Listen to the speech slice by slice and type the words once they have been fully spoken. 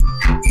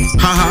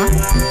Ha ha,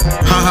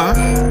 ha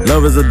ha.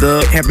 Love is a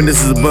dub,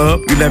 happiness is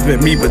above. You laugh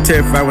at me, but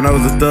terrified when I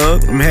was a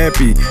thug. I'm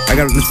happy, I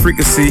got this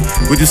frequency.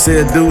 What you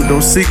said, dude,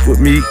 don't seek with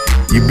me.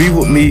 You be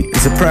with me,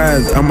 it's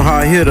surprise, I'm a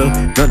hard hitter.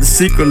 Nothing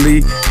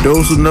secretly,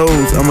 those who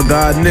knows I'm a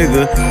god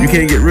nigga. You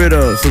can't get rid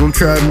of, so don't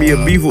try me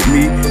or beef with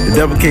me. The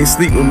devil can't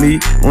sleep with me,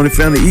 only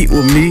family eat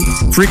with me.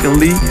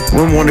 Frequently,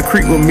 women wanna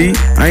creep with me.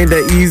 I ain't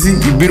that easy,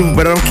 you beautiful,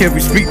 but I don't care if you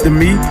speak to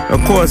me.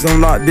 Of course,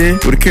 I'm locked in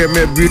with a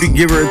caramel beauty,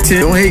 give her a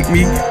 10. Don't hate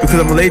me, because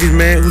I'm a ladies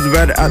man who's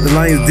invited out the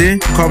lion's den.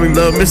 Call me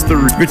love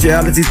mystery,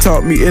 spirituality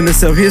taught me inner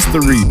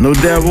self-history. No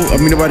devil, I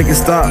mean nobody can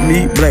stop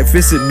me. Black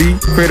fisted me,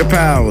 creative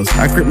powers,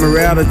 I create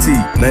morality.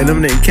 Like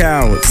them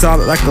coward,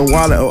 solid like a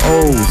wallet of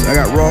O's. I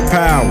got raw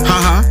power. Ha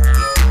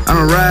ha. I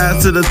don't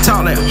rise to the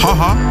top like ha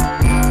ha.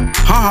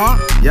 Ha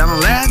ha. Y'all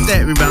don't laugh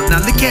at me, but now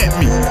look at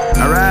me.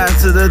 I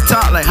rise to the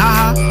top like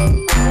ha ha.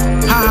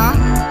 Ha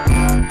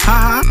ha. Ha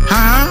ha. Ha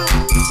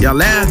ha. Y'all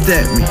laughed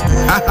at me.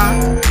 Ha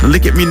ha. Now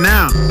look at me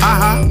now. Ha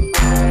ha.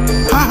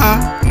 Ha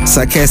ha.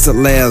 Sarcastic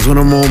laughs when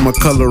I'm on my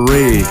color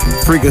red.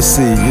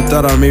 Frequency, you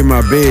thought I made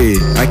my bed.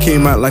 I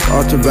came out like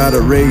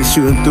ultraviolet rays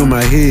shooting through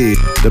my head.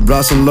 The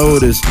blossom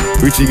lotus,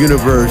 reach the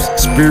universe.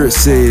 Spirit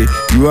said,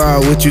 you are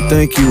what you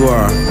think you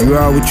are. You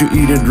are what you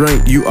eat and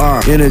drink, you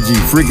are. Energy,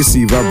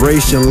 frequency,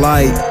 vibration,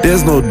 light.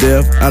 There's no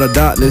death, out of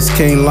darkness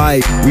came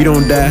light. We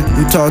don't die,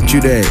 who taught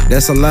you that?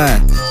 That's a lie.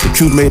 The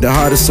truth made the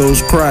hardest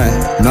souls cry.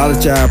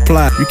 Knowledge I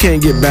apply, you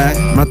can't get back.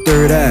 My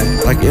third eye,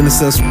 like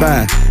innocent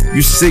spy.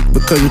 You sick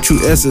because your true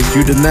essence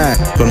you deny.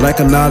 But like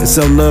a knowledge,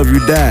 self-love, you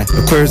die.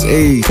 Aquarius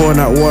age, pouring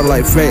out water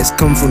like facts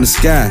come from the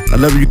sky. I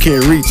love you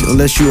can't reach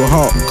unless you a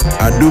hawk.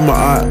 I do my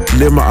art,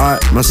 live my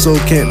art, my soul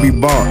can't be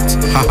bought.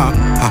 Ha ha,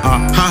 ha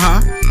ha,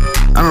 ha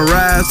ha. I don't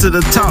rise to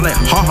the top like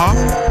ha ha.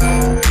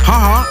 Ha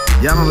ha.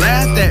 Y'all don't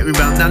laugh at me,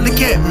 but now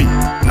look at me.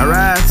 I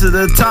rise to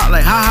the top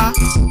like ha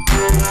ha.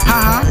 Ha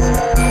ha.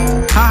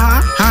 Ha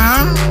ha,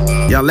 ha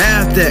ha. Y'all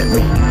laughed at me.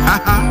 Ha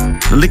ha.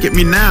 Now look at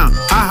me now.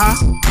 Ha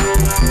ha.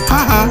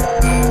 Ha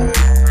ha.